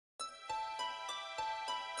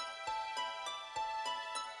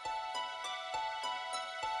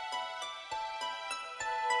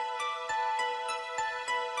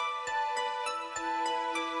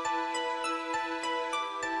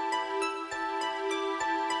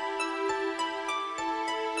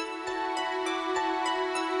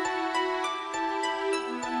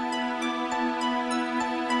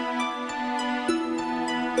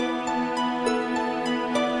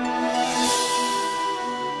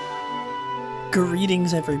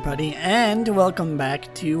Greetings, everybody, and welcome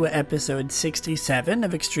back to episode 67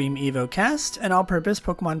 of Extreme EvoCast, an all-purpose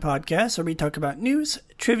Pokemon podcast where we talk about news,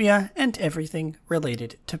 trivia, and everything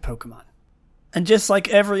related to Pokemon. And just like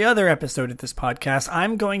every other episode of this podcast,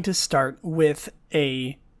 I'm going to start with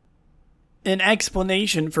an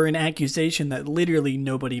explanation for an accusation that literally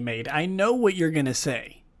nobody made. I know what you're going to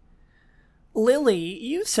say. Lily,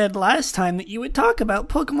 you said last time that you would talk about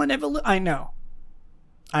Pokemon evolution. I know.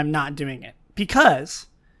 I'm not doing it. Because,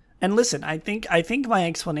 and listen, I think my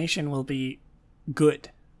explanation will be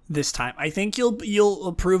good this time. I think you'll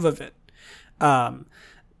approve of it.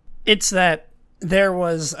 It's that there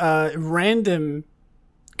was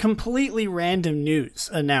completely random news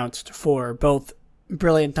announced for both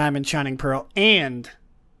Brilliant Diamond, Shining Pearl, and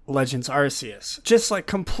Legends Arceus. Just like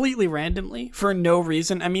completely randomly, for no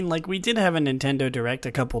reason. I mean, like, we did have a Nintendo Direct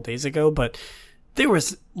a couple days ago, but there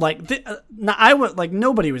was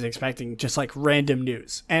nobody was expecting just like random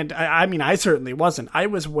news, and I mean I certainly wasn't. I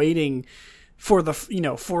was waiting for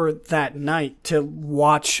for that night to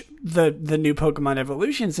watch the new Pokemon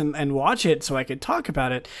Evolutions and watch it so I could talk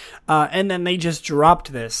about it. And then they just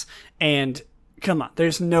dropped this, and come on,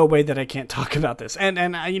 there's no way that I can't talk about this. And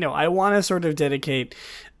I want to sort of dedicate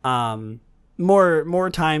more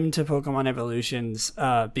time to Pokemon Evolutions,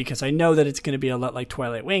 because I know that it's going to be a lot like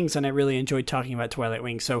Twilight Wings, and I really enjoyed talking about Twilight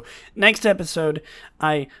Wings. So next episode,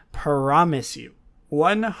 I promise you,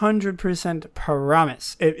 100%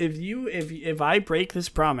 promise. If I break this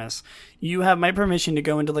promise, you have my permission to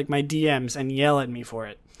go into like my DMs and yell at me for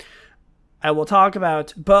it. I will talk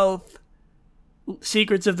about both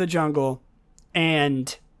Secrets of the Jungle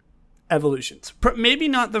and Evolutions. Maybe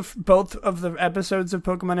not both of the episodes of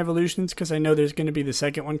Pokemon Evolutions, because I know there's going to be the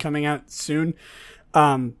second one coming out soon.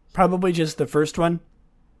 Probably just the first one.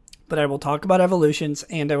 But I will talk about Evolutions,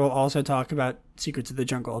 and I will also talk about Secrets of the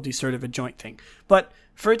Jungle. I'll do sort of a joint thing. But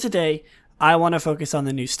for today, I want to focus on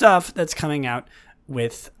the new stuff that's coming out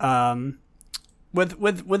with BDSP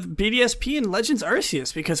and Legends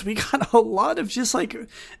Arceus, because we got a lot of just like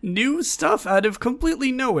new stuff out of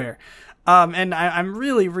completely nowhere. And I'm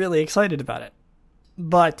really, really excited about it.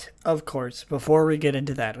 But, of course, before we get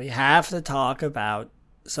into that, we have to talk about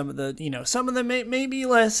some of the maybe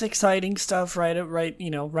less exciting stuff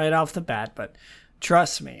right off the bat. But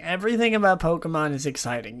trust me, everything about Pokemon is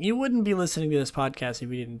exciting. You wouldn't be listening to this podcast if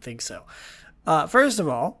you didn't think so. First of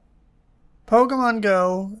all, Pokemon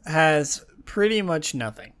Go has pretty much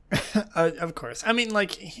nothing. Of course. I mean,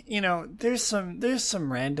 like, there's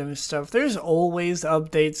some random stuff. There's always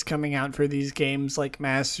updates coming out for these games like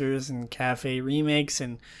Masters and Cafe remakes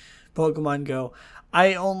and Pokemon Go.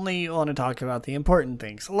 I only want to talk about the important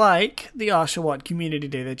things, like the Oshawott Community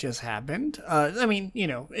Day that just happened. I mean,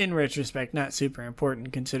 in retrospect, not super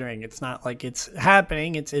important considering it's not like it's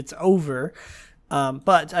happening. It's over.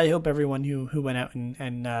 But I hope everyone who went out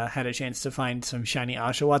and had a chance to find some shiny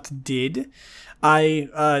Oshawotts did.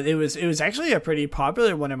 It was actually a pretty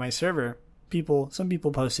popular one on my server. Some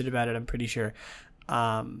people posted about it, I'm pretty sure.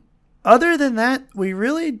 Other than that, we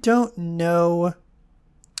really don't know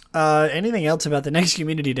anything else about the next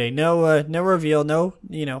community day. No reveal. No,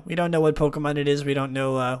 we don't know what Pokemon it is. We don't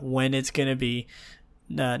know when it's gonna be.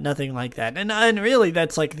 Nothing like that. And really,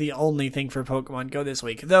 that's like the only thing for Pokemon Go this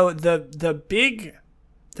week. Though the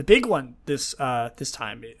big one this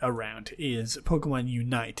time around is Pokemon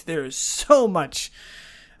Unite. There is so much.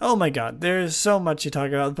 Oh my god, there is so much to talk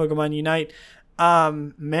about with Pokemon Unite.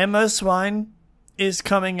 Mamoswine is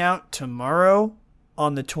coming out tomorrow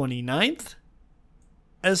on the 29th,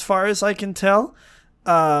 as far as I can tell.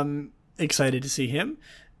 Excited to see him.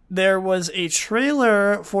 There was a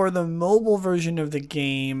trailer for the mobile version of the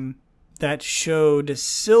game that showed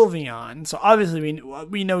Sylveon. So obviously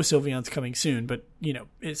we know Sylveon's coming soon, but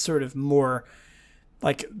it's sort of more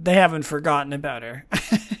like they haven't forgotten about her.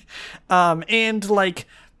 And like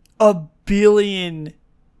a billion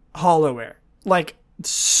Hollowware. Like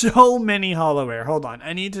so many Hollowware. Hold on.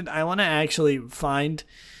 I want to actually find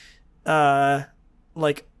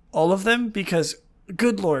like all of them, because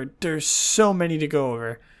good lord, there's so many to go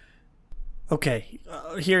over. Okay,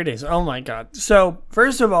 here it is. Oh my god. So,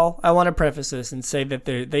 first of all, I want to preface this and say that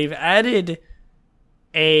they've added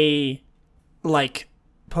a, like,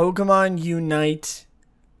 Pokemon Unite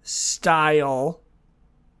style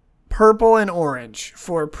purple and orange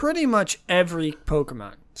for pretty much every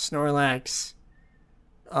Pokemon. Snorlax,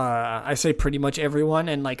 I say pretty much everyone,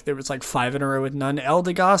 and, like, there was, like, 5 in a row with none.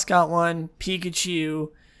 Eldegoss got one, Pikachu,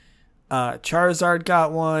 Charizard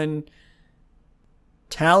got one,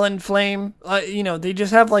 Talonflame, they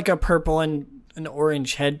just have like a purple and an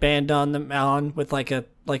orange headband on them with like a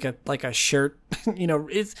like a shirt.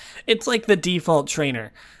 It's like the default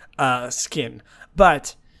trainer skin.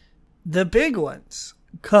 But the big ones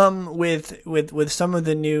come with some of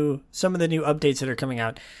the new updates that are coming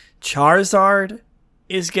out. Charizard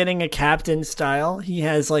is getting a captain style. He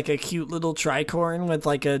has like a cute little tricorn with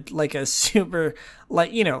like a super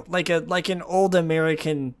like an old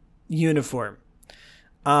American uniform.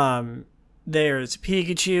 There's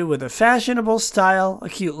Pikachu with a fashionable style, a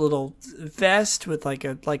cute little vest with like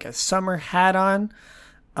a summer hat on.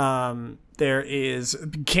 There is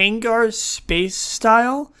Gengar space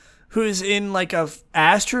style, who's in like a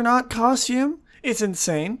astronaut costume. It's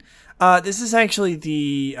insane. This is actually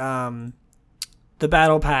the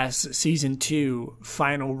Battle Pass Season 2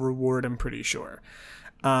 final reward, I'm pretty sure.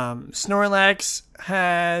 Snorlax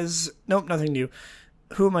has... Nope, nothing new.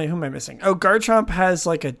 Who am I missing? Oh, Garchomp has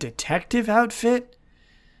like a detective outfit.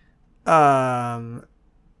 Eldegoss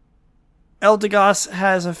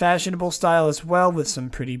has a fashionable style as well with some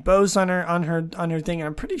pretty bows on her thing.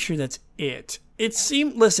 I'm pretty sure that's it. It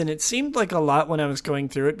seemed like a lot when I was going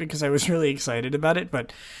through it because I was really excited about it.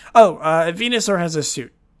 But Venusaur has a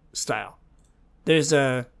suit style. There's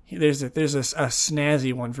a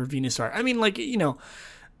snazzy one for Venusaur. I mean, like,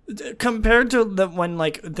 compared to when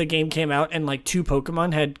like the game came out and like 2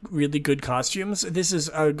 Pokemon had really good costumes, this is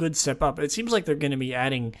a good step up. It seems like they're going to be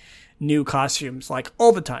adding new costumes like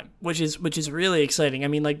all the time, which is really exciting. I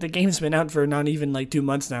mean, like the game's been out for not even like 2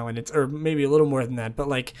 months now, and or maybe a little more than that, but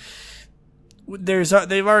like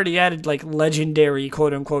they've already added like legendary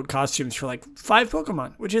quote unquote costumes for like 5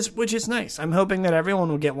 Pokemon, which is nice. I'm hoping that everyone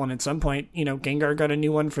will get one at some point. Gengar got a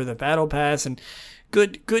new one for the Battle Pass, and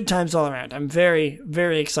good times all around. I'm very,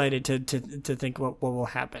 very excited to think what will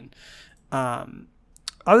happen. Other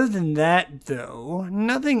than that, though,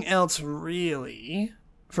 nothing else really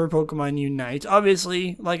for Pokemon Unite.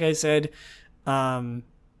 Obviously, like I said, Mamoswine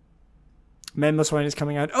is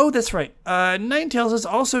coming out. Oh, that's right. Ninetales is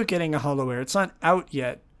also getting a HoloWare. It's not out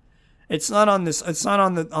yet. It's not on this. It's not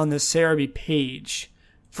on the Serebii page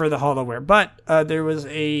for the HoloWare. But there was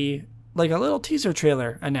a little teaser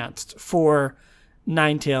trailer announced for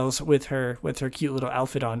Ninetales with her cute little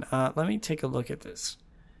outfit on. Let me take a look at this.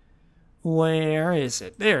 Where is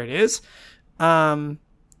it? There it is.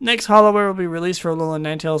 Next HoloWare will be released for Alolan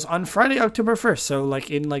Ninetales on Friday, October 1st. So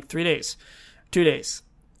like in like 3 days, 2 days.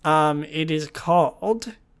 It is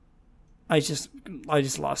called, I just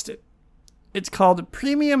lost it. It's called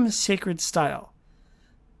Premium Sacred Style.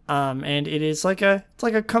 And it is it's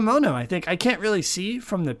like a kimono, I think. I can't really see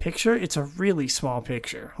from the picture. It's a really small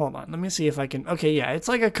picture. Hold on. Let me see if I can. Okay. Yeah. It's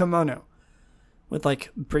like a kimono with like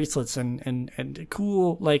bracelets and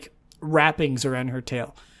cool like wrappings around her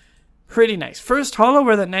tail. Pretty nice. First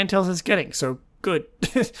HoloWare that Ninetales is getting. So good.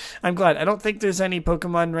 I'm glad. I don't think there's any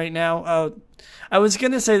Pokemon right now. I was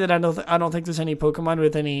gonna say that I don't think there's any Pokemon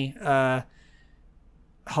with any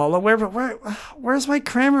HoloWare, but where's my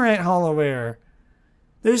Cramorant HoloWare?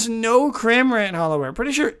 There's no Cramorant HoloWare.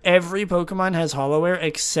 Pretty sure every Pokemon has HoloWare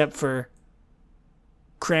except for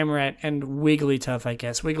Cramorant and Wigglytuff, I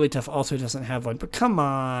guess. Wigglytuff also doesn't have one, but come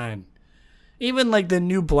on. Even like the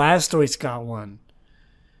new Blastoise got one.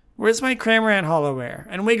 Where's my Cramorant HoloWare?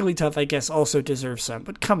 And Wigglytuff, I guess, also deserves some,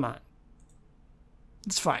 but come on.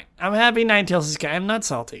 It's fine. I'm happy Ninetales is getting... I'm not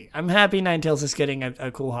salty. I'm happy Ninetales is getting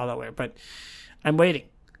a cool HoloWare, but I'm waiting.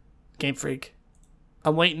 Game Freak.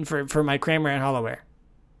 I'm waiting for my Cramorant HoloWare.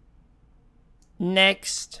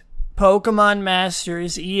 Next, Pokemon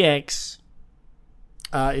Masters EX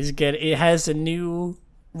it has a new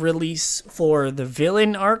release for the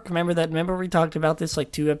villain arc. Remember we talked about this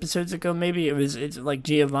like 2 episodes ago? Maybe it's like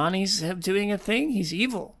Giovanni's doing a thing. He's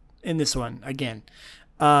evil in this one again.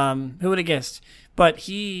 Who would have guessed? But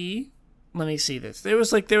let me see this. There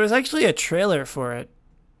was actually a trailer for it,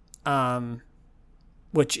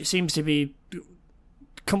 which seems to be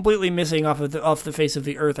completely missing off the face of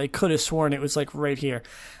the earth. I could have sworn it was like right here.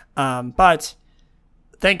 But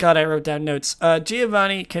thank God I wrote down notes.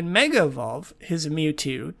 Giovanni can Mega Evolve his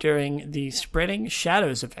Mewtwo during the Spreading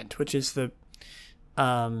Shadows event, which is the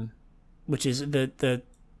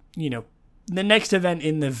the next event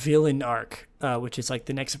in the villain arc, which is like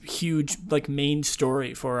the next huge like main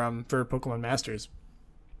story for Pokemon Masters,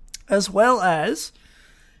 as well as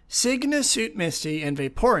Signasuit Misty and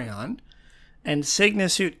Vaporeon, and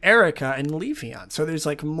Signasuit Erica and Leafeon. So there's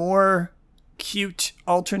like more cute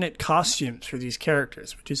alternate costumes for these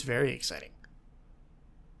characters, which is very exciting.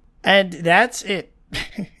 And that's it.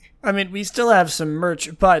 I mean, we still have some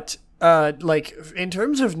merch, but like in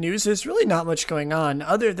terms of news, there's really not much going on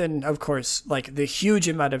other than, of course, like the huge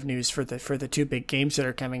amount of news for the 2 big games that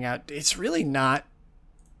are coming out. It's really not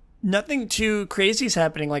nothing too crazy is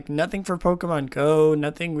happening. Like, nothing for Pokemon Go,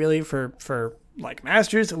 nothing really for like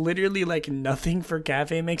Masters, literally like nothing for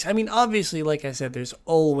Cafe Mix. I mean, obviously, like I said, there's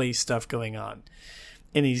always stuff going on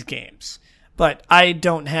in these games, but I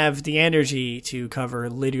don't have the energy to cover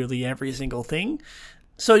literally every single thing.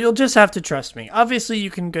 So you'll just have to trust me. Obviously, you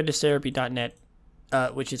can go to Serebii.net,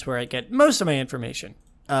 which is where I get most of my information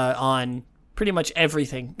on pretty much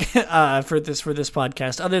everything for this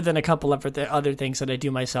podcast, other than a couple of other things that I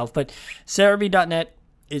do myself. But Serebii.net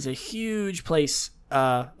is a huge place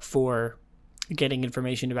for getting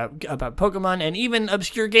information about Pokemon, and even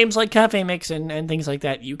obscure games like Cafe Mix and things like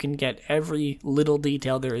that. You can get every little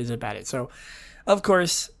detail there is about it. So, of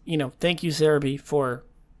course, thank you, Serebii, for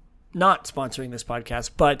not sponsoring this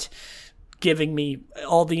podcast, but giving me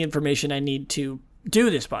all the information I need to do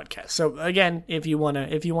this podcast. So again, if you want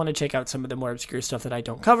to check out some of the more obscure stuff that I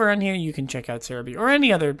don't cover on here, you can check out Serebii or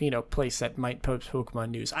any other, place that might post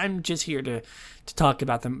Pokemon news. I'm just here to talk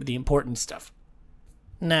about the important stuff.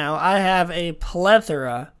 Now, I have a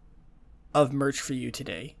plethora of merch for you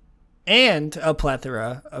today, and a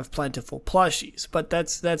plethora of plentiful plushies, but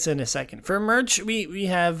that's in a second. For merch, we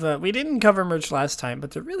have we didn't cover merch last time,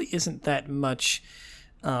 but there really isn't that much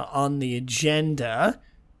on the agenda.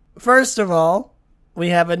 First of all, we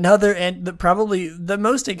have another, and probably the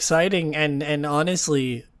most exciting and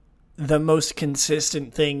honestly the most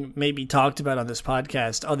consistent thing maybe talked about on this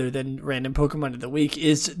podcast, other than random Pokemon of the week,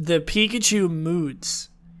 is the Pikachu moods.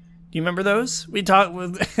 Do you remember those?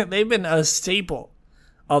 They've been a staple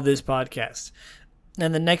of this podcast.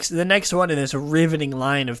 And the next one in this riveting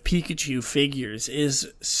line of Pikachu figures is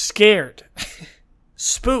scared,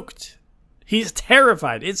 spooked. He's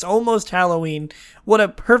terrified. It's almost Halloween. What a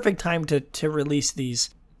perfect time to release these.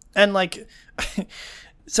 And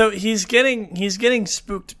so he's getting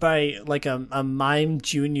spooked by like a mime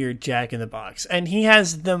junior Jack-in-the-Box, and he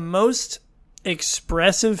has the most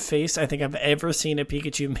expressive face I think I've ever seen a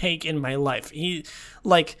Pikachu make in my life. He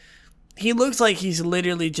looks like he's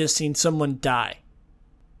literally just seen someone die.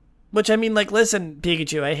 Which, I mean, listen,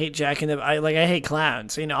 Pikachu, I hate I hate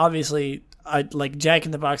clowns. Obviously,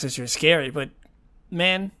 Jack-in-the-Boxes are scary, but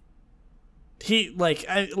man,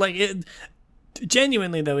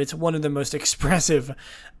 genuinely though, it's one of the most expressive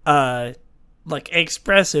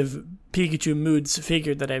Pikachu moods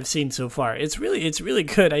figure that I've seen so far. It's really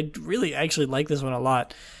good. I really actually like this one a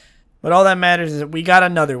lot. But all that matters is that we got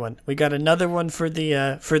another one. We got another one for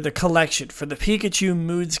the collection, for the Pikachu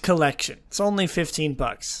Moods collection. It's only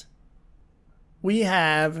 $15. We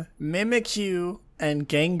have Mimikyu and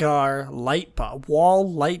Gengar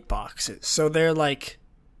wall light boxes. So they're like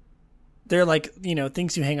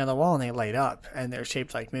things you hang on the wall and they light up, and they're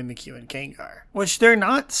shaped like Mimikyu and Gengar, which they're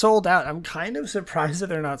not sold out. I'm kind of surprised that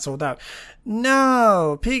they're not sold out.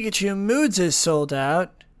 No, Pikachu Moods is sold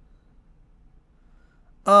out.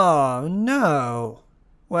 Oh, no.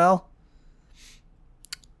 Well,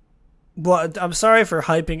 I'm sorry for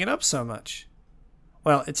hyping it up so much.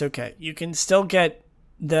 Well, it's okay. You can still get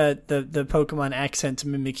the Pokemon Accent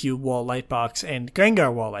Mimikyu wall light box and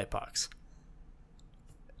Gengar wall light box.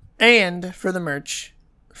 And for the merch,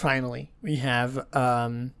 finally, we have,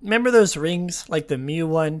 remember those rings, like the Mew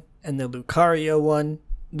one and the Lucario one,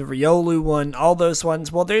 the Riolu one, all those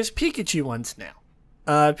ones? Well, there's Pikachu ones now.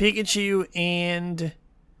 Pikachu and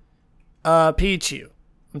Pichu.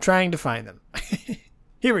 I'm trying to find them.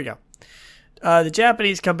 Here we go. The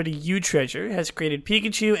Japanese company U-Treasure has created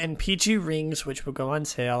Pikachu and Pichu rings, which will go on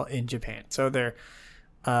sale in Japan. So they're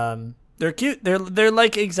cute. They're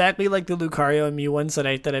like exactly like the Lucario and Mew ones that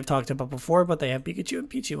I've talked about before, but they have Pikachu and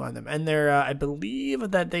Pichu on them, and they're I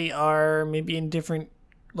believe that they are maybe in different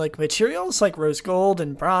materials, like rose gold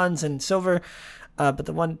and bronze and silver, but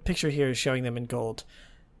the one picture here is showing them in gold.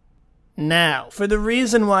 Now, for the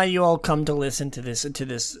reason why you all come to listen to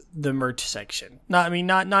the merch section. Not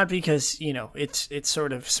because, it's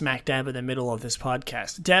sort of smack dab in the middle of this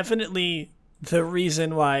podcast. Definitely the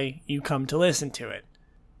reason why you come to listen to it.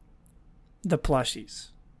 The plushies.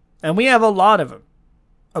 And we have a lot of them.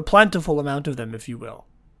 A plentiful amount of them, if you will.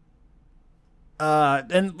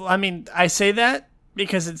 I say that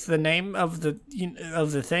because it's the name of the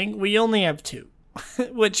thing. We only have 2.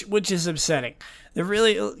 which is upsetting. There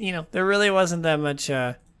really wasn't that much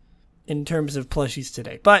in terms of plushies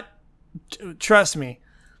today. But trust me,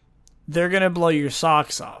 they're going to blow your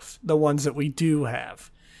socks off, the ones that we do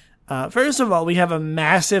have. First of all, we have a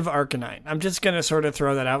massive Arcanine. I'm just going to sort of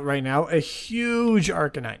throw that out right now. A huge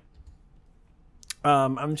Arcanine.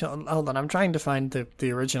 Hold on. I'm trying to find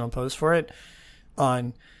the original post for it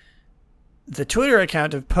on the Twitter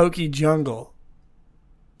account of PokeJungle.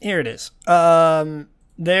 Here it is.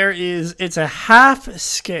 It's a half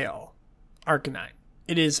scale Arcanine.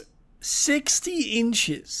 It is 60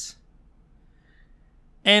 inches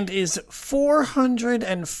and is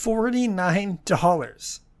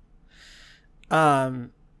 $449.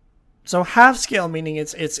 So half scale meaning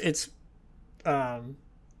it's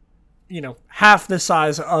half the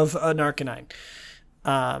size of an Arcanine.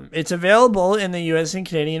 It's available in the US and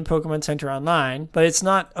Canadian Pokemon Center online, but it's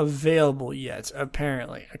not available yet,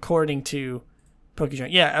 apparently, according to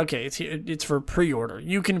Pokéjoint. Yeah, okay, it's for pre-order.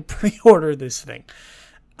 You can pre-order this thing.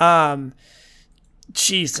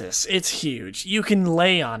 Jesus, it's huge. You can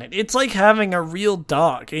lay on it. It's like having a real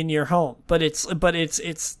dog in your home, but it's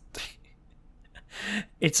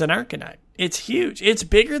it's an Arcanine. It's huge. It's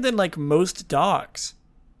bigger than like most dogs.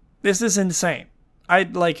 This is insane. I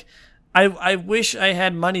wish I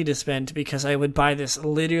had money to spend because I would buy this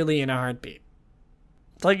literally in a heartbeat.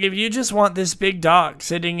 Like, if you just want this big dog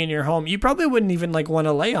sitting in your home, you probably wouldn't even like want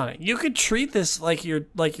to lay on it. You could treat this like your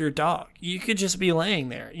dog. You could just be laying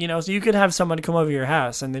there, so you could have someone come over your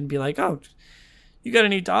house and then be like, "Oh, you got a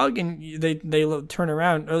new dog?" And they turn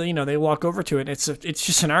around, or they walk over to it. It's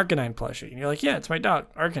just an Arcanine plushie, and you're like, "Yeah, it's my dog,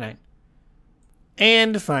 Arcanine."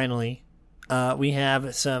 And finally, we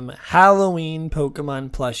have some Halloween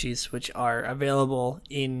Pokemon plushies, which are available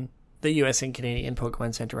in the US and Canadian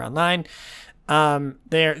Pokemon Center online.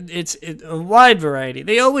 It's a wide variety.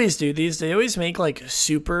 They always do these. They always make like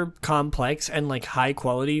super complex and like high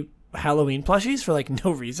quality Halloween plushies for like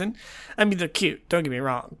no reason. I mean, they're cute. Don't get me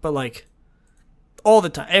wrong, but like all the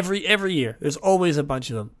time, every year, there's always a bunch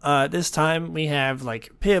of them. This time we have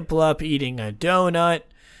like Piplup eating a donut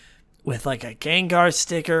with like a Gengar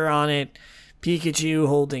sticker on it. Pikachu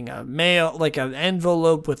holding a mail, like an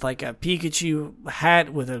envelope with like a Pikachu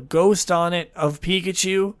hat with a ghost on it of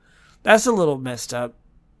Pikachu. That's a little messed up.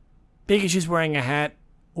 Pikachu's wearing a hat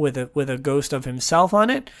with a ghost of himself on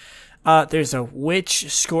it. There's a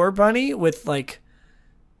witch score bunny with like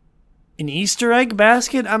an Easter egg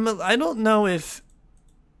basket. I don't know if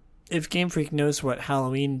Game Freak knows what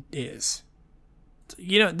Halloween is.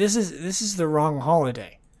 This is the wrong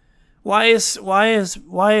holiday. Why is Piplup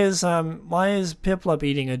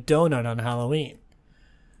eating a donut on Halloween?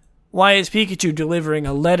 Why is Pikachu delivering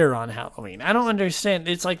a letter on Halloween? I don't understand.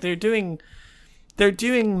 It's like they're doing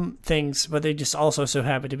things, but they just also so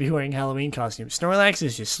happen to be wearing Halloween costumes. Snorlax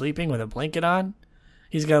is just sleeping with a blanket on.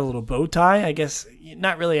 He's got a little bow tie. I guess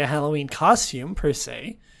not really a Halloween costume per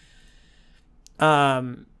se.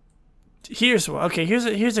 Here's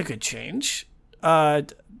a good change.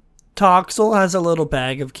 Toxel has a little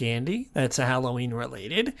bag of candy that's a Halloween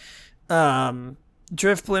related.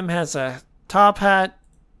 Drifblim has a top hat.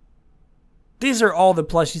 These are all the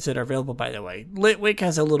plushies that are available, by the way. Litwick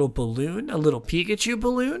has a little balloon, a little Pikachu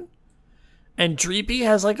balloon. And Dreepy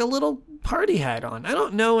has like a little party hat on. I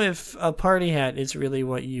don't know if a party hat is really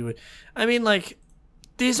what you would... I mean, like,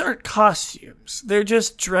 these aren't costumes. They're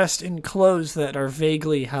just dressed in clothes that are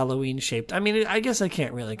vaguely Halloween shaped. I mean, I guess I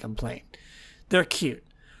can't really complain. They're cute.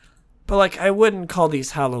 But, like, I wouldn't call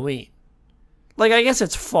these Halloween. Like, I guess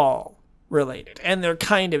it's fall related. And they're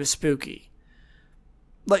kind of spooky.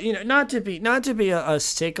 But, not to be a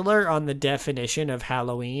stickler on the definition of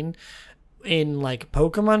Halloween in, like,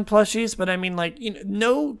 Pokemon plushies, but I mean, like,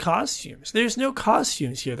 no costumes. There's no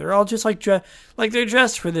costumes here. They're all just, like, they're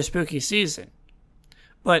dressed for the spooky season.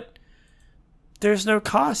 But there's no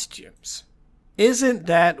costumes. Isn't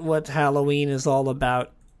that what Halloween is all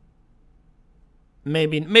about?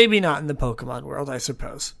 Maybe not in the Pokemon world, I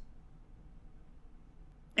suppose.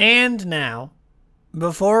 And now,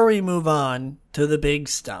 before we move on to the big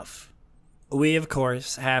stuff, we, of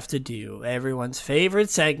course, have to do everyone's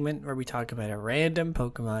favorite segment where we talk about a random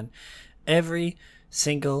Pokemon every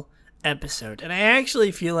single episode. And I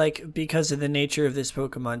actually feel like because of the nature of this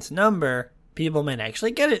Pokemon's number, people might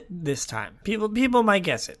actually get it this time. People might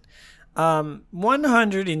guess it.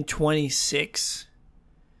 126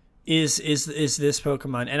 is this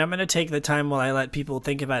Pokemon. And I'm going to take the time while I let people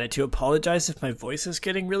think about it to apologize if my voice is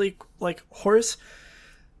getting really, like, hoarse.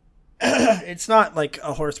 It's not like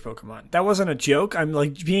a horse Pokemon. That wasn't a joke. I'm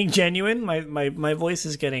like being genuine. My voice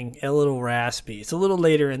is getting a little raspy. It's a little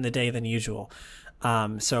later in the day than usual.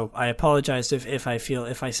 So I apologize if I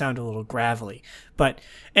sound a little gravelly. But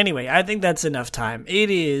anyway, I think that's enough time. It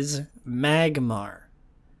is Magmar,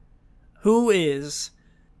 who is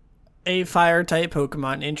a fire-type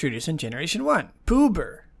Pokemon introduced in Generation 1.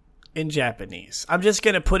 Poober in Japanese. I'm just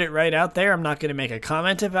going to put it right out there. I'm not going to make a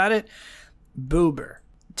comment about it. Boober.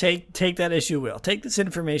 Take that as you will. Take this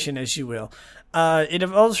information as you will. It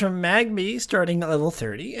evolves from Magby starting at level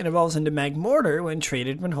 30 and evolves into Magmortar when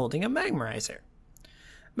traded when holding a Magmarizer.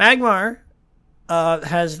 Magmar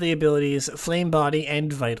has the abilities Flame Body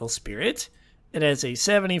and Vital Spirit. It has a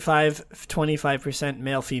 75-25%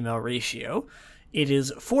 male-female ratio. It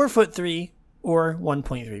is 4'3" or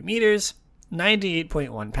 1.3 meters,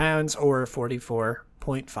 98.1 pounds or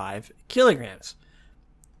 44.5 kilograms.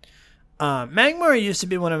 Magmar used to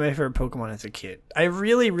be one of my favorite Pokemon as a kid. I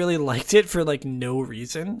really, really liked it for like no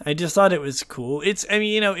reason. I just thought it was cool. It's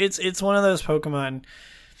one of those Pokemon.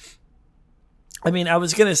 I mean, I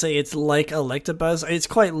was gonna say it's like Electabuzz. It's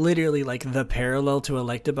quite literally like the parallel to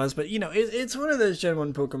Electabuzz, but it's one of those Gen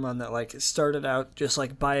 1 Pokemon that like started out just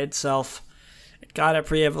like by itself. It got a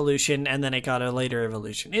pre-evolution and then it got a later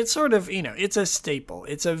evolution. It's sort of, it's a staple.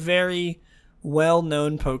 It's a very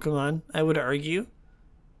well-known Pokemon, I would argue.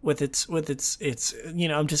 With its I'm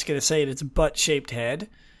just going to say it, its butt-shaped head.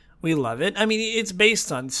 We love it. I mean, it's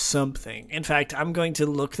based on something. In fact, I'm going to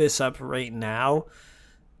look this up right now,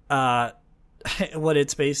 what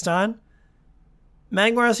it's based on.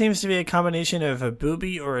 Magmar seems to be a combination of a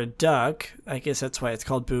booby or a duck, I guess that's why it's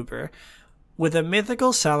called Boober, with a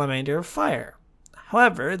mythical salamander of fire.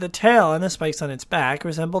 However, the tail and the spikes on its back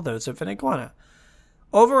resemble those of an iguana.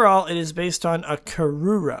 Overall, it is based on a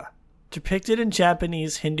Karura, depicted in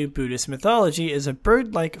Japanese Hindu-Buddhist mythology as a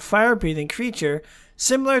bird-like, fire-breathing creature,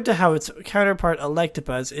 similar to how its counterpart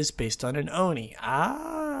Electabuzz is based on an Oni.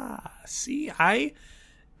 See, I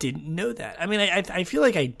didn't know that. I mean, I feel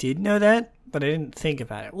like I did know that, but I didn't think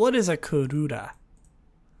about it. What is a Karura?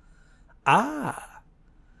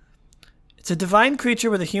 It's a divine creature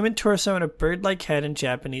with a human torso and a bird-like head in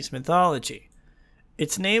Japanese mythology.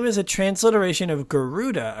 Its name is a transliteration of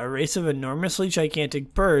Garuda, a race of enormously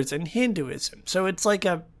gigantic birds in Hinduism. So it's like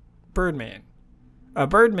a birdman. A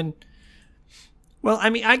birdman. Well, I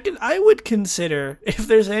mean, I would consider, if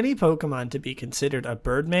there's any Pokemon to be considered a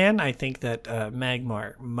birdman, I think that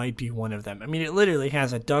Magmar might be one of them. I mean, it literally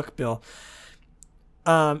has a duck bill.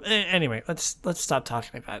 Anyway, let's stop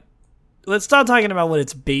talking about it. Let's stop talking about what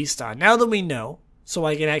it's based on. Now that we know, so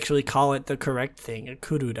I can actually call it the correct thing, a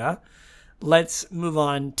Kuruda, let's move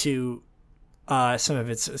on to some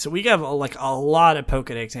of its. So we have like a lot of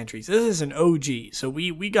Pokedex entries. This is an OG, so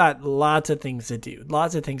we got lots of things to do,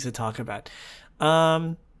 lots of things to talk about.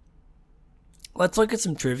 Let's look at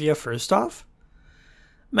some trivia first off.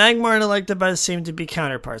 Magmar and Electabuzz seem to be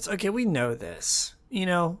counterparts. Okay, we know this.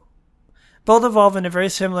 Both evolve in a very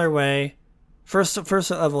similar way. First at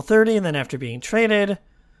level 30, and then after being traded.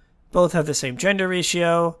 Both have the same gender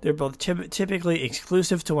ratio. They're both typically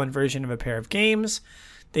exclusive to one version of a pair of games.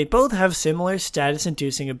 They both have similar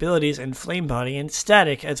status-inducing abilities in Flame Body and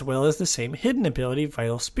Static, as well as the same hidden ability,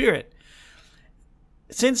 Vital Spirit.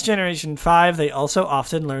 Since Generation 5, they also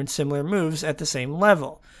often learn similar moves at the same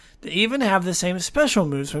level. They even have the same special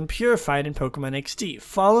moves when purified in Pokemon XD,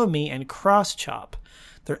 Follow Me and Cross Chop.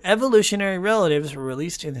 Their evolutionary relatives were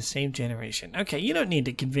released in the same generation. Okay, you don't need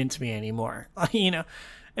to convince me anymore.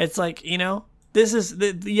 It's like, this is,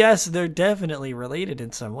 yes, they're definitely related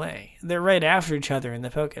in some way. They're right after each other in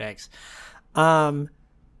the Pokedex.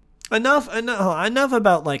 Enough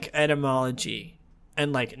about, like, etymology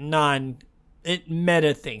and, like,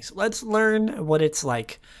 meta things. Let's learn what it's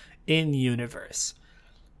like in universe.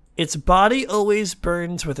 Its body always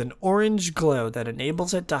burns with an orange glow that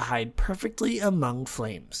enables it to hide perfectly among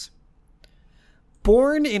flames.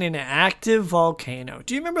 Born in an active volcano.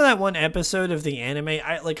 Do you remember that one episode of the anime?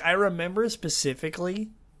 I remember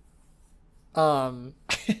specifically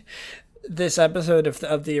this episode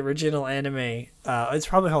of the original anime. It's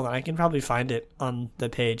probably, hold on, I can probably find it on the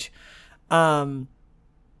page. I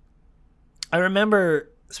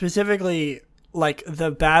remember specifically like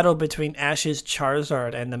the battle between Ash's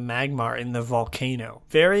Charizard and the Magmar in the volcano.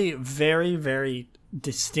 Very, very, very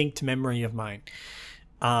distinct memory of mine.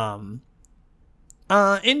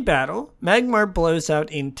 In battle, Magmar blows out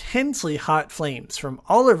intensely hot flames from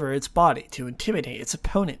all over its body to intimidate its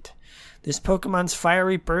opponent. This Pokemon's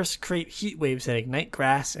fiery bursts create heat waves that ignite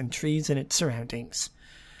grass and trees in its surroundings.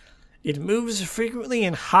 It moves frequently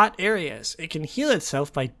in hot areas. It can heal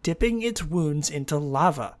itself by dipping its wounds into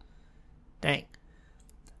lava. Dang.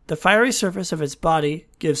 The fiery surface of its body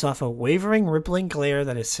gives off a wavering, rippling glare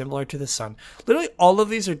that is similar to the sun. Literally, all of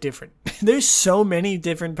these are different. There's so many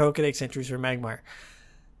different Pokedex entries for Magmar.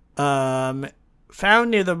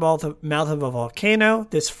 Found near the mouth of a volcano,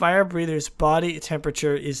 this fire breather's body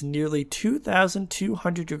temperature is nearly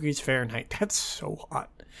 2,200 degrees Fahrenheit. That's so hot.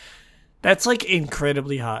 That's like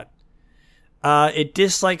incredibly hot. It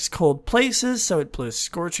dislikes cold places, so it blows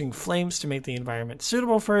scorching flames to make the environment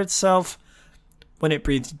suitable for itself. When it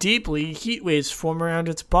breathes deeply, heat waves form around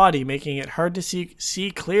its body, making it hard to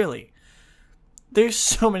see clearly. There's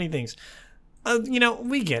so many things.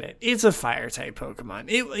 we get it. It's a fire type Pokemon.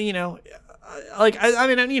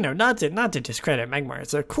 Not to discredit Magmar.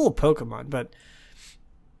 It's a cool Pokemon, but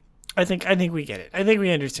I think we get it. I think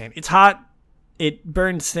we understand. It's hot. It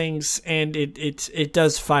burns things, and it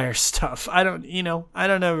does fire stuff. I don't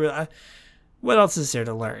know. What else is there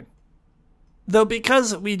to learn? Though,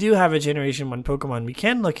 because we do have a Generation 1 Pokemon, we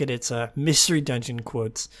can look at its mystery dungeon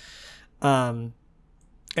quotes. And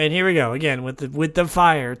here we go again with the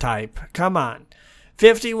fire type. Come on.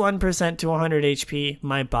 51% to 100 HP.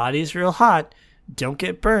 My body's real hot. Don't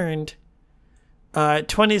get burned.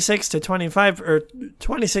 26 to 25 or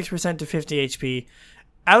 26% to 50 HP.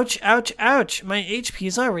 Ouch, ouch, ouch. My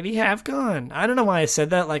HP's already half gone. I don't know why I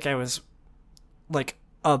said that like I was like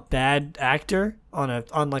a bad actor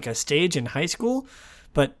on like a stage in high school,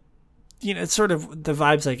 but it's sort of the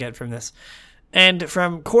vibes I get from this. And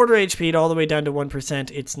from quarter HP all the way down to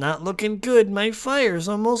 1%, it's not looking good. My fire's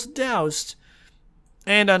almost doused.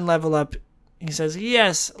 And on level up, he says,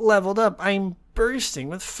 yes, leveled up. I'm bursting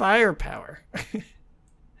with firepower.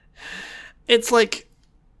 It's like,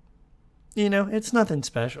 it's nothing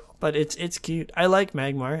special, but it's cute. I like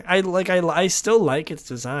Magmar. I still like its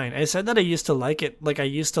design. I said that I used to like it, like I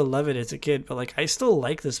used to love it as a kid, but like I still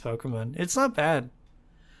like this Pokemon. It's not bad.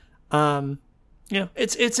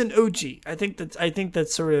 It's an OG. I think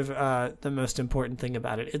that's sort of the most important thing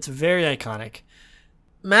about it. It's very iconic.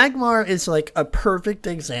 Magmar is like a perfect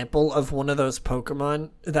example of one of those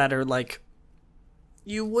Pokemon that are like,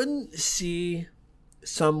 you wouldn't see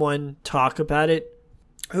someone talk about it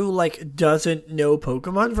who like doesn't know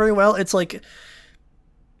Pokemon very well. It's like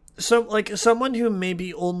someone who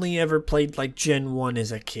maybe only ever played like Gen 1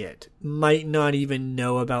 as a kid might not even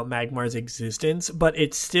know about Magmar's existence, but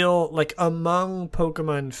it's still like among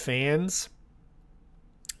Pokemon fans,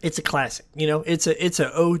 it's a classic. It's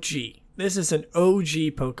a OG. This is an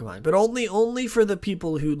OG Pokemon, but only for the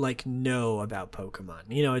people who like know about Pokemon.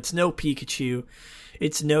 It's no Pikachu,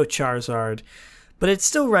 it's no Charizard, but it's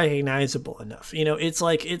still recognizable enough. It's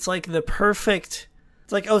like the perfect.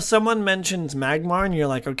 It's like, oh, someone mentions Magmar, and you're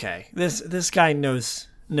like, okay, this guy knows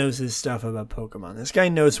his stuff about Pokemon. This guy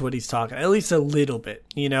knows what he's talking, at least a little bit.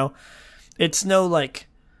 It's no like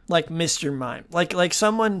Mr. Mime, like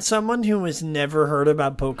someone who has never heard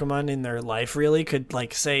about Pokemon in their life really could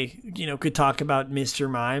like say, could talk about Mr.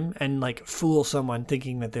 Mime and like fool someone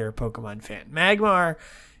thinking that they're a Pokemon fan. Magmar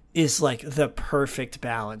is like the perfect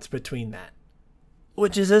balance between that.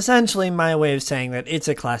 Which is essentially my way of saying that it's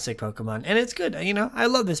a classic Pokemon, and it's good. I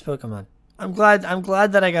love this Pokemon. I'm glad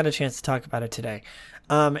that I got a chance to talk about it today.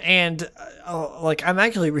 I'm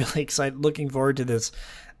actually really excited, looking forward to this.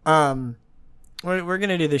 We're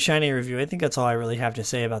gonna do the shiny review. I think that's all I really have to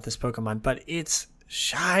say about this Pokemon. But its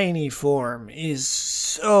shiny form is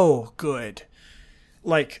so good.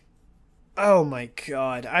 Like, oh my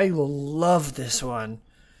god, I love this one.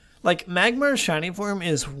 Like, Magmar's shiny form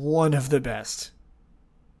is one of the best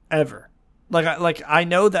ever. I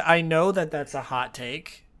know that that's a hot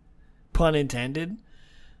take, pun intended,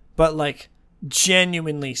 but like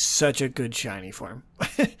genuinely such a good shiny form.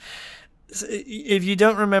 If you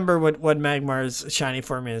don't remember what Magmar's shiny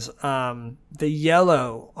form is, the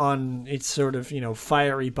yellow on its sort of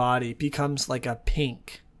fiery body becomes like a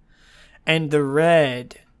pink, and the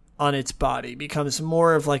red on its body becomes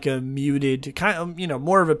more of like a muted kind of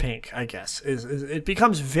more of a pink, I guess. It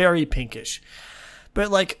becomes very pinkish. But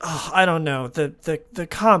like, I don't know, the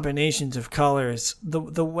combinations of colors,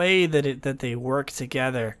 the way that they work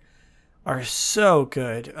together are so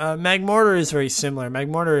good. Magmortar is very similar.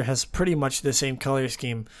 Magmortar has pretty much the same color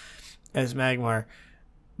scheme as Magmar,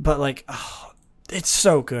 but like, it's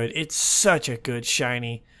so good. It's such a good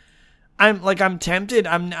shiny. I'm tempted.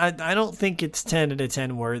 I don't think it's 10 out of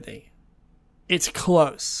 10 worthy. It's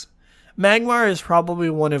close. Magmar is probably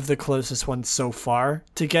one of the closest ones so far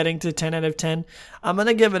to getting to 10 out of 10. I'm going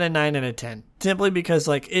to give it a 9 out of 10. Simply because,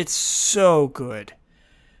 like, it's so good.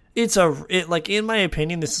 In my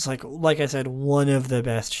opinion, this is, like I said, one of the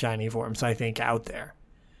best shiny forms, I think, out there.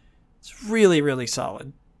 It's really, really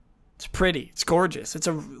solid. It's pretty. It's gorgeous.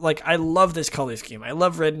 I love this color scheme. I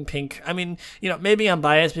love red and pink. I mean, maybe I'm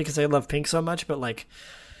biased because I love pink so much, but, like,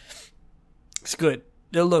 it's good.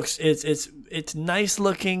 It's nice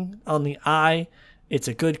looking on the eye. It's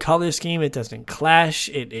a good color scheme. It doesn't clash.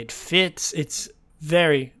 It fits. It's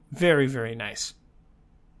very, very, very nice.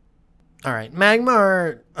 All right,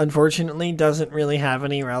 Magmar unfortunately doesn't really have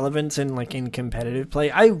any relevance in competitive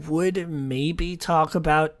play. I would maybe talk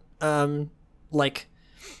about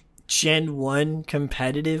Gen 1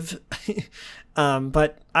 competitive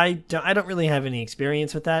But I don't really have any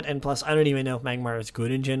experience with that, and plus I don't even know if Magmar is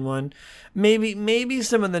good in Gen 1. Maybe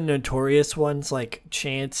some of the notorious ones like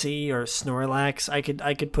Chansey or Snorlax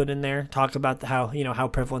I could put in there, talk about how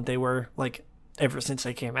prevalent they were like ever since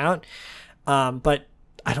they came out. But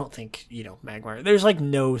I don't think, Magmar. There's like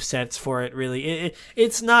no sets for it really.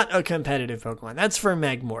 It's not a competitive Pokemon. That's for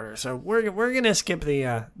Magmortar. So we're gonna skip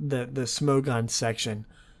the Smogon section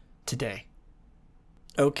today.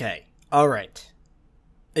 Okay. All right.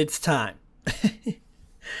 It's time.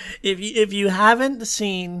 If you haven't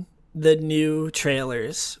seen the new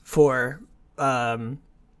trailers for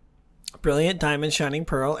Brilliant Diamond, Shining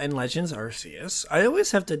Pearl, and Legends Arceus, I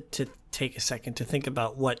always have to take a second to think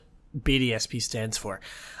about what BDSP stands for.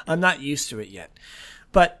 I'm not used to it yet.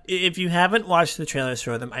 But if you haven't watched the trailers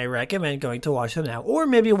for them, I recommend going to watch them now, or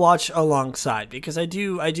maybe watch alongside, because I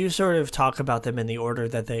do sort of talk about them in the order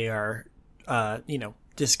that they are,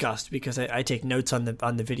 discussed, because I take notes on the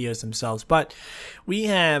videos themselves. But we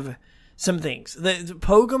have some things. The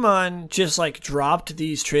Pokemon just like dropped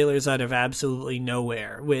these trailers out of absolutely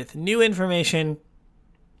nowhere with new information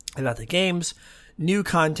about the games, new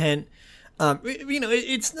content.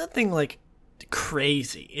 It's nothing like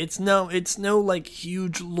crazy. It's no like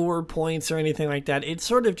huge lore points or anything like that. It's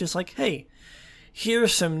sort of just like, hey,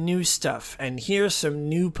 here's some new stuff and here's some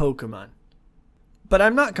new Pokemon. But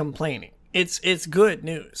I'm not complaining. It's good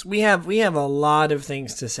news. We have a lot of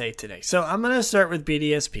things to say today. So I'm going to start with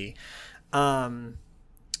BDSP.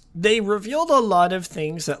 They revealed a lot of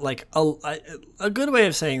things that like a good way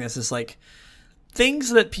of saying this is like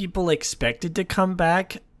things that people expected to come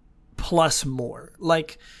back plus more.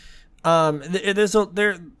 Like this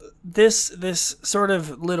sort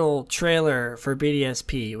of little trailer for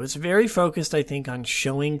BDSP was very focused, I think, on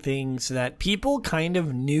showing things that people kind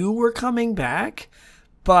of knew were coming back,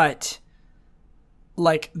 but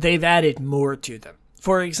like they've added more to them.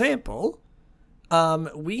 For example,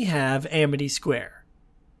 we have Amity Square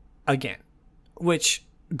again, which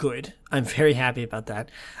good. I'm very happy about that.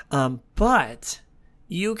 But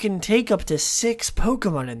you can take up to 6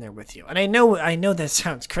 Pokemon in there with you. And I know that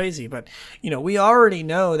sounds crazy, but we already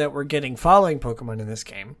know that we're getting following Pokemon in this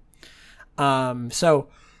game. So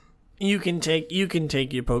you can take your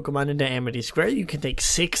Pokemon into Amity Square. You can take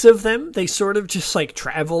 6 of them. They sort of just like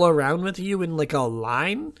travel around with you in like a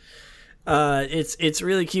line. It's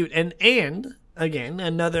really cute. And again,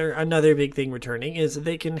 another big thing returning is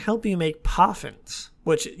they can help you make Poffins,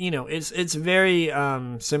 which it's very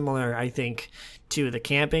similar, I think, to the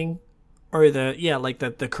camping or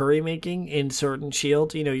the curry making in Sword and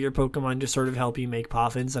Shield. Your Pokemon just sort of help you make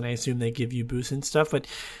Poffins, and I assume they give you boosts and stuff. But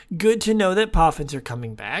good to know that Poffins are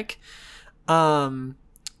coming back. The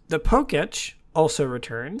Poketch also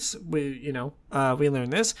returns. We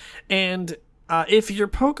learned this, and if your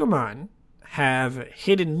Pokemon have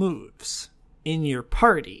hidden moves in your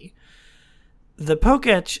party, the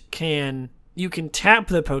Poketch you can tap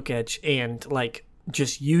the Poketch and like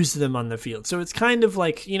just use them on the field. So it's kind of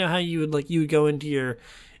like, how you would go into your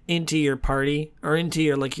party or into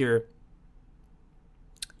your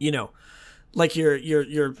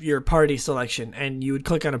party selection, and you would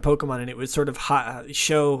click on a Pokemon and it would sort of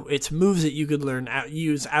show its moves that you could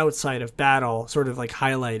use outside of battle, sort of like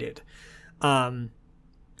highlighted.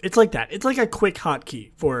 It's like that. It's like a quick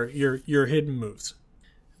hotkey for your hidden moves,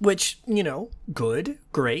 which, good,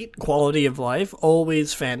 great, quality of life,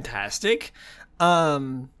 always fantastic.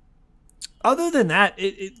 Other than that,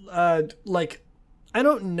 I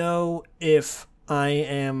don't know if I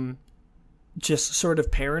am just sort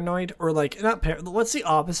of paranoid or like what's the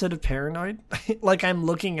opposite of paranoid? Like I'm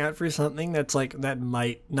looking out for something that's like that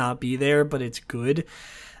might not be there, but it's good.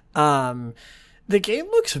 The game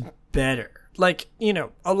looks better. Like,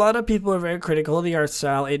 a lot of people are very critical of the art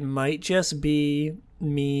style. It might just be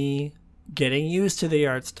me getting used to the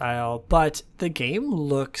art style, but the game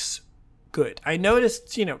looks good. I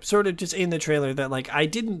noticed, sort of just in the trailer that like I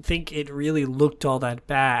didn't think it really looked all that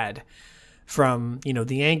bad from,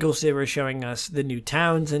 the angles they were showing us, the new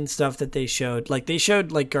towns and stuff that they showed. Like they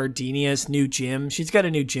showed like Gardenia's new gym. She's got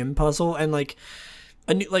a new gym puzzle, and like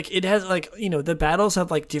a new, like it has like, the battles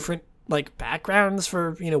have like different like backgrounds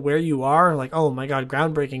for, where you are. Like, oh my god,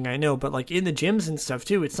 groundbreaking, I know, but like in the gyms and stuff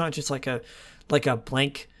too, it's not just like a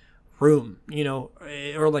blank room,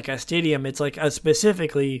 or like a stadium. It's like a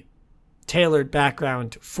specifically tailored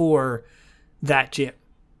background for that gym,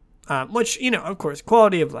 which, of course,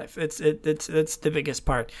 quality of life, it's the biggest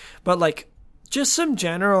part. But like just some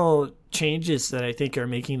general changes that I think are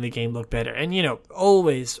making the game look better, and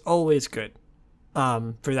always good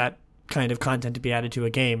for that kind of content to be added to a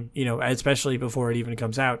game, especially before it even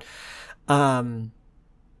comes out.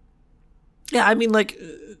 Yeah, I mean, like,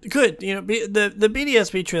 good. You know, the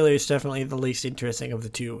BDSP trailer is definitely the least interesting of the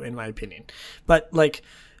two, in my opinion. But like,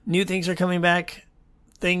 new things are coming back.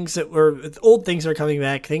 Things that were old things are coming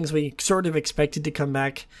back. Things we sort of expected to come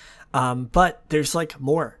back. But there's like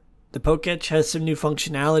more. The Pokétch has some new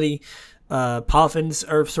functionality. Poffins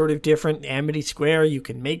are sort of different. Amity Square, you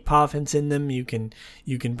can make Poffins in them. You can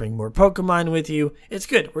bring more Pokemon with you. It's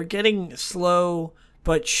good. We're getting slow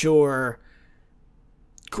but sure,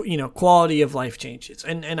 quality of life changes,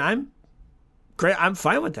 and I'm great. I'm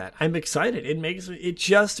fine with that. I'm excited. It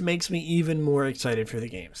just makes me even more excited for the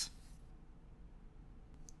games.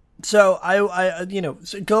 So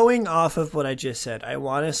so going off of what I just said, I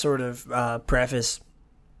want to sort of preface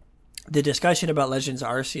the discussion about Legends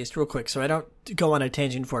Arceus real quick, so I don't go on a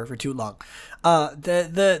tangent for too long.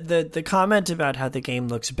 The comment about how the game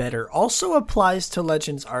looks better also applies to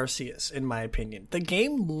Legends Arceus, in my opinion. The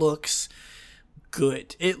game looks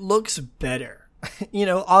good. It looks better.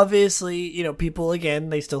 Obviously, people, again,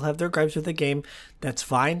 they still have their gripes with the game. That's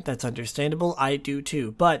fine. That's understandable. I do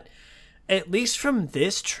too. But at least from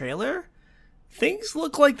this trailer, things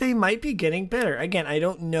look like they might be getting better. Again, I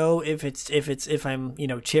don't know if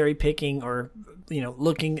I'm, cherry picking or,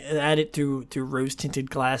 looking at it through rose tinted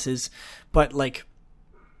glasses, but like,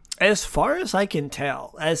 as far as I can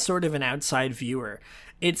tell, as sort of an outside viewer,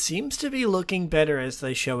 it seems to be looking better as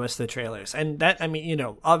they show us the trailers. And that, I mean,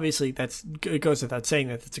 obviously it goes without saying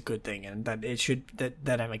that it's a good thing and that it should,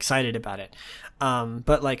 that I'm excited about it.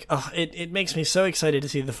 But like, it makes me so excited to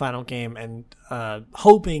see the final game and,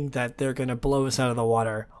 hoping that they're going to blow us out of the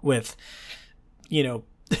water with, with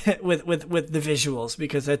the visuals,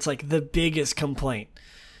 because that's like the biggest complaint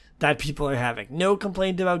that people are having. No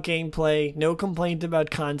complaint about gameplay, no complaint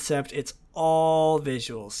about concept. It's all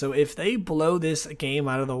visuals. So if they blow this game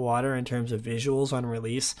out of the water in terms of visuals on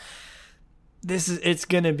release, it's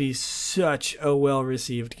going to be such a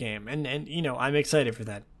well-received game. And I'm excited for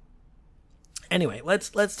that. Anyway,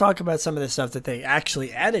 let's talk about some of the stuff that they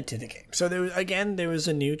actually added to the game. So there was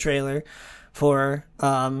a new trailer for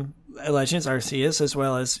Legends Arceus, as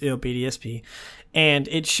well as BDSP, and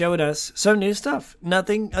it showed us some new stuff.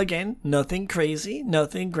 Nothing crazy,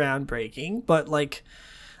 nothing groundbreaking, but like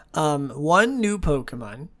one new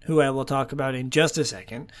Pokemon, who I will talk about in just a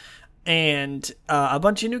second, and a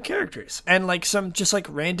bunch of new characters, and like some just like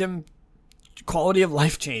random quality of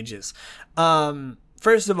life changes.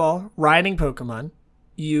 First of all, riding Pokemon,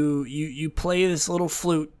 you play this little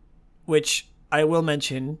flute, which I will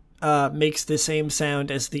mention makes the same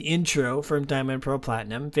sound as the intro from Diamond Pearl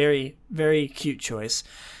Platinum. Very, very cute choice.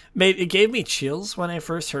 It gave me chills when I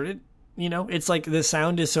first heard it. It's like the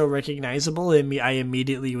sound is so recognizable, and I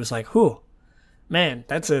immediately was like, "Whew, man,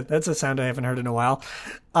 that's a sound I haven't heard in a while."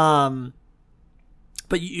 But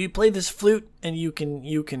you play this flute, and you can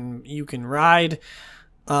ride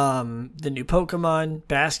the new Pokemon,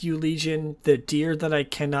 Basculegion, the deer that I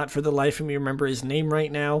cannot for the life of me remember his name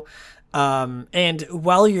right now. And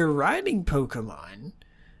while you're riding Pokemon,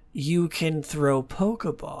 you can throw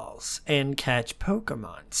Pokeballs and catch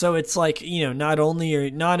Pokemon. So it's like, not only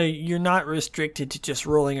you're not restricted to just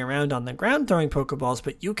rolling around on the ground throwing Pokeballs,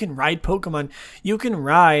 but you can ride Pokemon. You can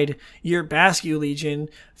ride your Basculegion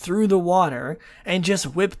through the water and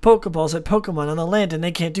just whip Pokeballs at Pokemon on the land, and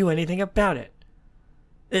they can't do anything about it.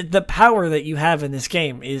 The power that you have in this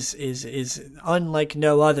game is unlike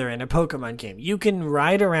no other in a Pokemon game. You can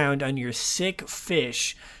ride around on your sick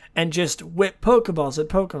fish and just whip Pokeballs at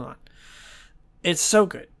Pokemon. It's so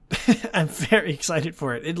good. I'm very excited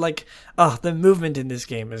for it. The movement in this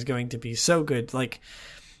game is going to be so good. Like,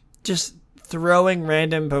 just throwing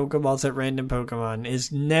random Pokeballs at random Pokemon is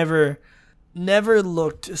never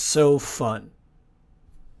looked so fun.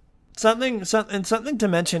 Something to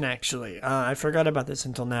mention, actually, I forgot about this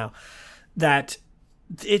until now, that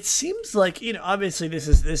it seems like, obviously this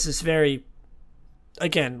is very,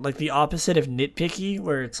 again, like the opposite of nitpicky,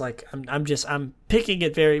 where it's like, I'm picking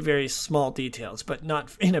at very, very small details, but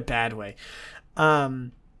not in a bad way.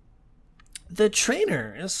 The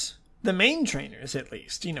trainers, the main trainers at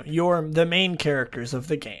least, the main characters of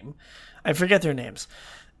the game, I forget their names,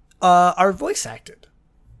 are voice acted.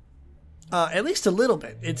 At least a little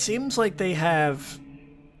bit. It seems like they have...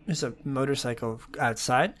 There's a motorcycle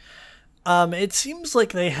outside. It seems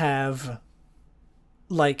like they have,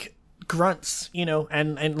 like, grunts,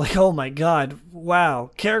 and like, oh my god,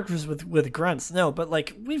 wow, characters with grunts. No, but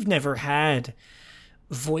like, we've never had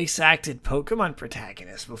voice-acted Pokemon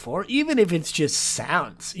protagonists before, even if it's just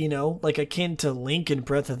sounds, like akin to Link in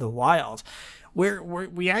Breath of the Wild, where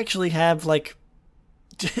we actually have, like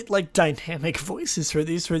dynamic voices for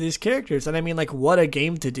these characters. And I mean, like, what a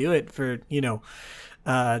game to do it for,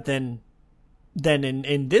 than than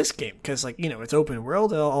in this game, because like, you know, it's open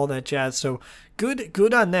world, all that jazz. So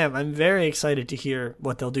good on them. I'm very excited to hear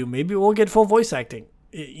what they'll do. Maybe we'll get full voice acting.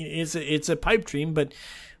 It's a pipe dream, but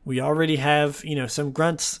we already have, you know, some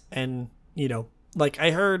grunts, and, you know, like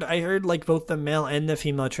I heard like both the male and the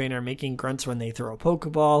female trainer making grunts when they throw a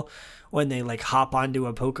Pokeball, when they like hop onto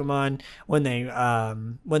a Pokemon, when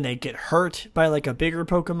they get hurt by like a bigger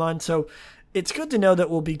Pokemon. So it's good to know that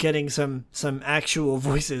we'll be getting some actual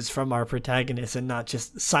voices from our protagonists, and not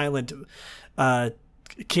just silent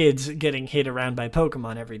kids getting hit around by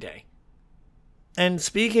Pokemon every day. And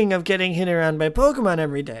speaking of getting hit around by Pokemon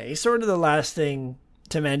every day, sort of the last thing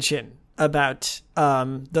to mention about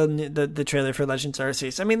the trailer for Legends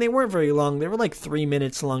Arceus. I mean, they weren't very long. They were like 3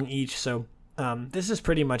 minutes long each, so this is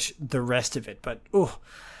pretty much the rest of it. But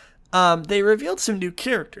they revealed some new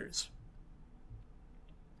characters.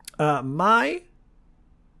 Mai,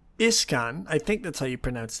 Iskan, I think that's how you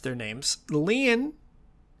pronounce their names, Lian,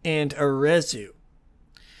 and Arezu.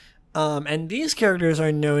 And these characters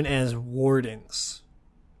are known as Wardens,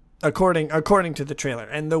 according to the trailer.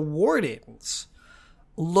 And the Wardens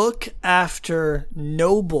look after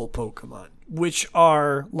noble Pokemon, which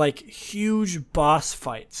are like huge boss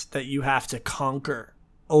fights that you have to conquer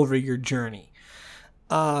over your journey.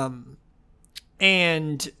 And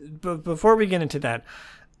before we get into that,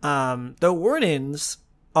 the Wardens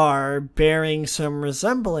are bearing some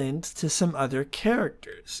resemblance to some other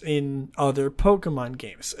characters in other Pokemon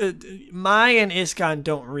games. Mai and Iskan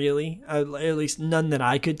don't really, at least none that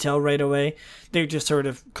I could tell right away. They're just sort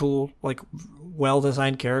of cool, like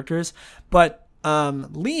well-designed characters. But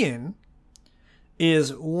Lian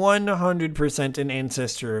is 100% an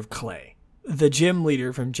ancestor of Clay, the gym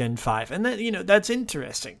leader from Gen 5. And that, you know, that's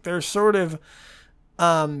interesting. They're sort of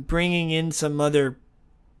bringing in some other,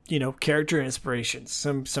 you know, character inspirations,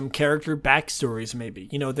 some character backstories, maybe.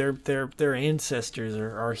 You know, their ancestors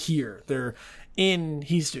are here. They're in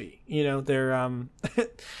history. You know, they're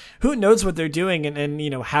who knows what they're doing, and you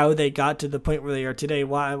know how they got to the point where they are today.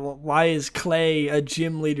 Why is Clay a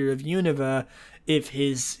gym leader of Unova if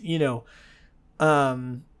his, you know,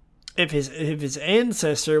 if his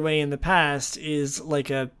ancestor way in the past is like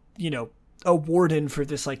a, you know, a warden for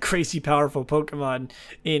this like crazy powerful Pokemon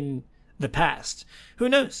in the past? Who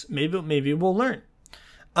knows? Maybe we'll learn.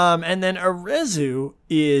 And then Arezu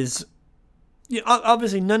is, you know,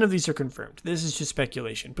 obviously none of these are confirmed. This is just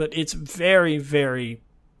speculation, but it's very, very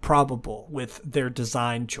probable with their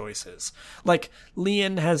design choices. Like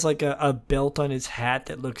Lian has like a belt on his hat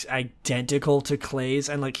that looks identical to Clay's,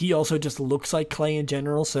 and like he also just looks like Clay in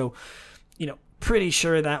general. So, you know, pretty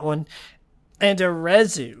sure that one. And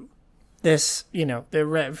Arezu, this, you know,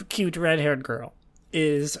 the cute red-haired girl,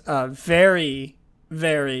 is very,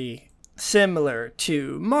 very similar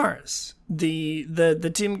to Mars,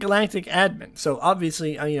 the Team Galactic admin. So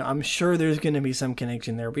obviously, you know, I'm sure there's going to be some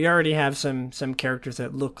connection there. We already have some characters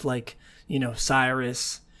that look like, you know,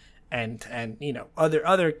 Cyrus and you know,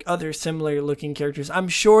 other similar looking characters. I'm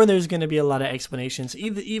sure there's going to be a lot of explanations.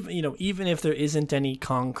 Even if there isn't any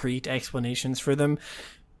concrete explanations for them,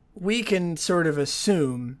 we can sort of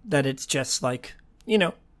assume that it's just like, you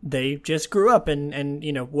know, they just grew up and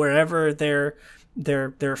you know, wherever their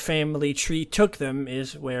family tree took them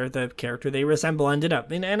is where the character they resemble ended up.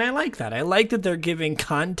 And I like that. I like that they're giving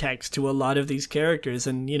context to a lot of these characters.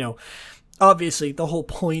 And, you know, obviously the whole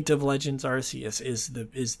point of Legends Arceus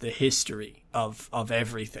is the history of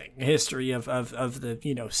everything. History of the,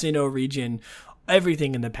 you know, Sinnoh region,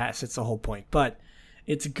 everything in the past. It's the whole point. But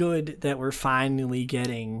it's good that we're finally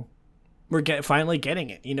getting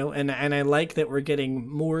it, you know, and I like that we're getting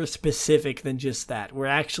more specific than just that. We're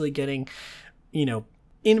actually getting, you know,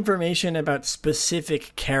 information about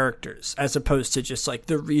specific characters as opposed to just like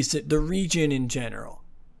the region in general.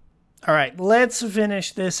 All right, let's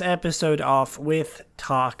finish this episode off with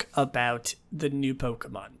talk about the new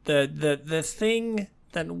Pokemon. The thing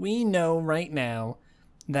that we know right now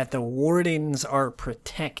that the Wardens are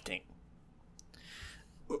protecting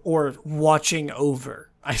or watching over,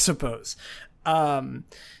 I suppose. Noble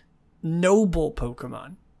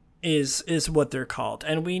Pokemon is what they're called.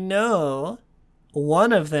 And we know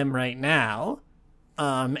one of them right now,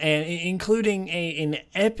 and including an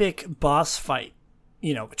epic boss fight,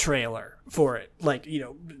 you know, trailer for it. Like, you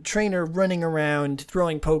know, trainer running around,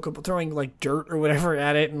 throwing like dirt or whatever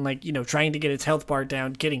at it, and like, you know, trying to get its health bar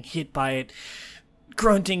down, getting hit by it,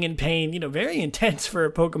 grunting in pain, you know, very intense for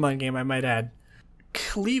a Pokemon game, I might add.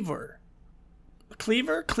 Cleavor?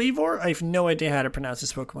 I have no idea how to pronounce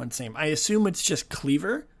this Pokemon's name. I assume it's just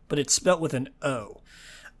Cleavor, but it's spelt with an O.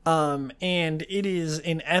 And it is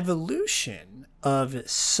an evolution of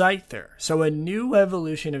Scyther. So a new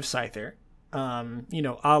evolution of Scyther.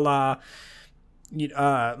 A la,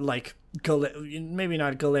 like, maybe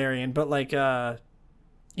not Galarian, but like,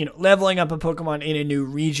 leveling up a Pokemon in a new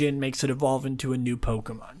region makes it evolve into a new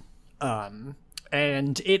Pokemon.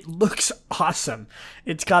 And it looks awesome.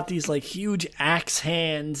 It's got these like huge axe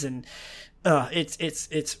hands, and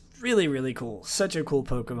it's really, really cool. Such a cool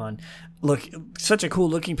Pokemon. Such a cool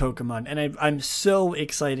looking Pokemon, and I'm so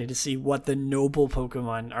excited to see what the noble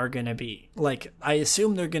Pokemon are gonna be. Like, I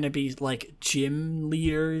assume they're gonna be like gym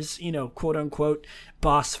leaders, quote unquote,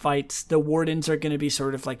 boss fights. The wardens are gonna be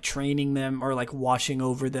sort of like training them or like watching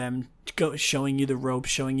over them, showing you the ropes,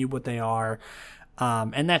 showing you what they are.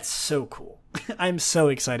 And that's so cool. I'm so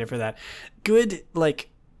excited for that. Good,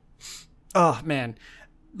 like, oh man.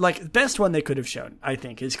 Like, best one they could have shown, I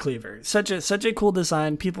think, is Cleaver. Such a cool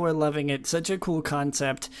design. People are loving it. Such a cool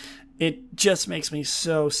concept. It just makes me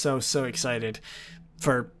so excited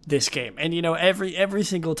for this game. And every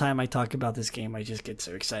single time I talk about this game, I just get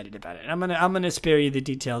so excited about it. And I'm gonna spare you the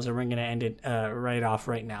details, or we're gonna end it right off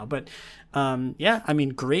right now. But yeah, I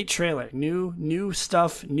mean, great trailer. New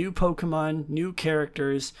stuff, new Pokemon, new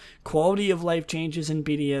characters, quality of life changes in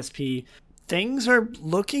BDSP. Things are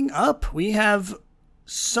looking up. We have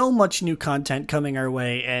so much new content coming our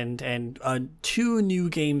way, and 2 new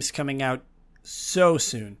games coming out so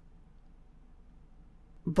soon.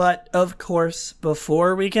 But of course,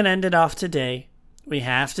 before we can end it off today, we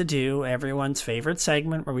have to do everyone's favorite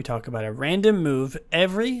segment where we talk about a random move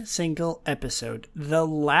every single episode. The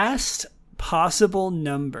last possible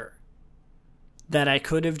number that I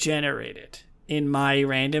could have generated in my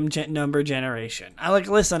random number generation.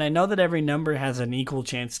 Listen, I know that every number has an equal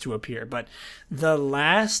chance to appear, but the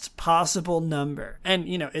last possible number, and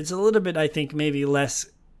it's a little bit, I think, maybe a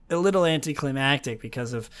little anticlimactic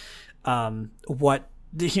because of what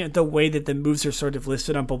the way that the moves are sort of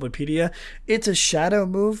listed on Bulbapedia. It's a shadow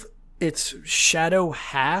move. It's Shadow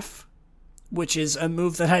Half, which is a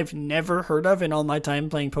move that I've never heard of in all my time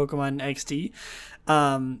playing Pokemon XD.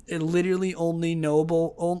 It literally only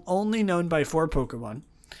known by 4 Pokemon.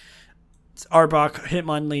 It's Arbok,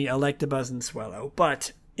 Hitmonlee, Electabuzz, and Swellow.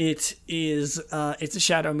 But it's a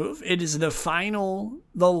shadow move. It is the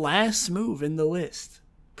last move in the list,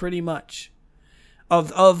 pretty much,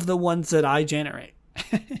 of the ones that I generate.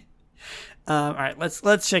 All right,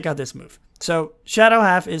 let's check out this move. So, Shadow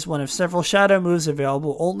Half is one of several shadow moves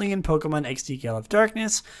available only in Pokemon XD Gale of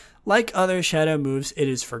Darkness. Like other shadow moves, it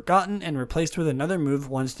is forgotten and replaced with another move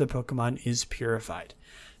once the Pokemon is purified.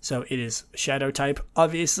 So it is shadow type,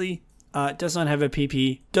 obviously. It does not have a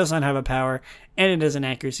PP, does not have a power, and it has an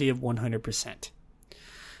accuracy of 100%.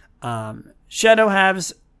 Shadow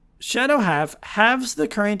Half halves the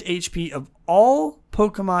current HP of all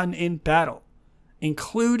Pokemon in battle,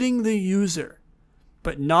 including the user,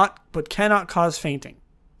 but cannot cause fainting.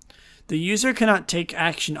 The user cannot take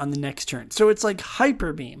action on the next turn. So it's like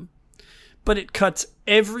Hyper Beam, but it cuts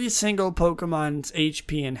every single Pokemon's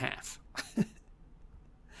HP in half.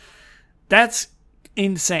 That's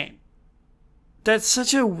insane. That's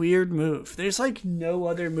such a weird move. There's like no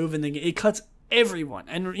other move in the game. It cuts everyone.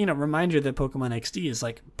 And, reminder that Pokemon XD is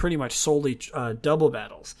like pretty much solely double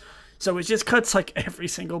battles. So it just cuts like every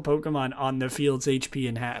single Pokemon on the field's HP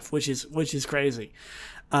in half, which is crazy.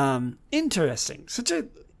 Interesting.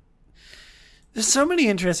 There's so many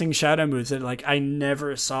interesting shadow moves that like I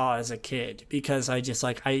never saw as a kid because I just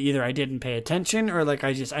like I didn't pay attention or like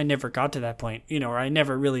I never got to that point, or I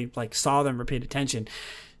never really like saw them or paid attention.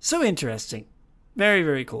 So interesting. Very,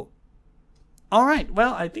 very cool. All right.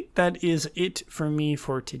 Well, I think that is it for me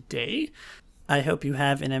for today. I hope you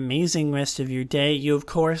have an amazing rest of your day. You, of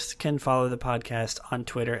course, can follow the podcast on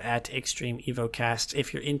Twitter at ExtremeEvoCast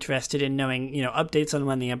if you're interested in knowing, updates on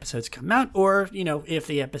when the episodes come out, or, if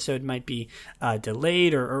the episode might be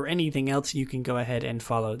delayed or anything else, you can go ahead and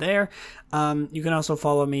follow there. You can also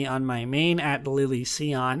follow me on my main at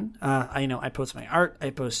LilyCeon. I post my art,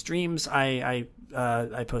 I post streams, I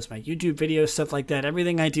post my YouTube videos, stuff like that.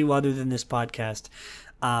 Everything I do other than this podcast,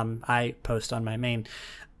 I post on my main.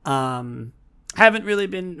 Haven't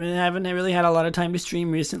really had a lot of time to stream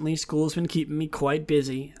recently. School's been keeping me quite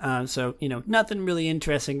busy. So, nothing really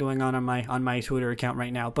interesting going on my Twitter account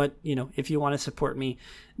right now. But, if you want to support me,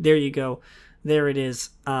 there you go. There it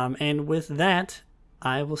is. And with that,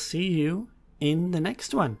 I will see you in the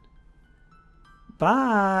next one.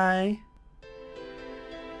 Bye.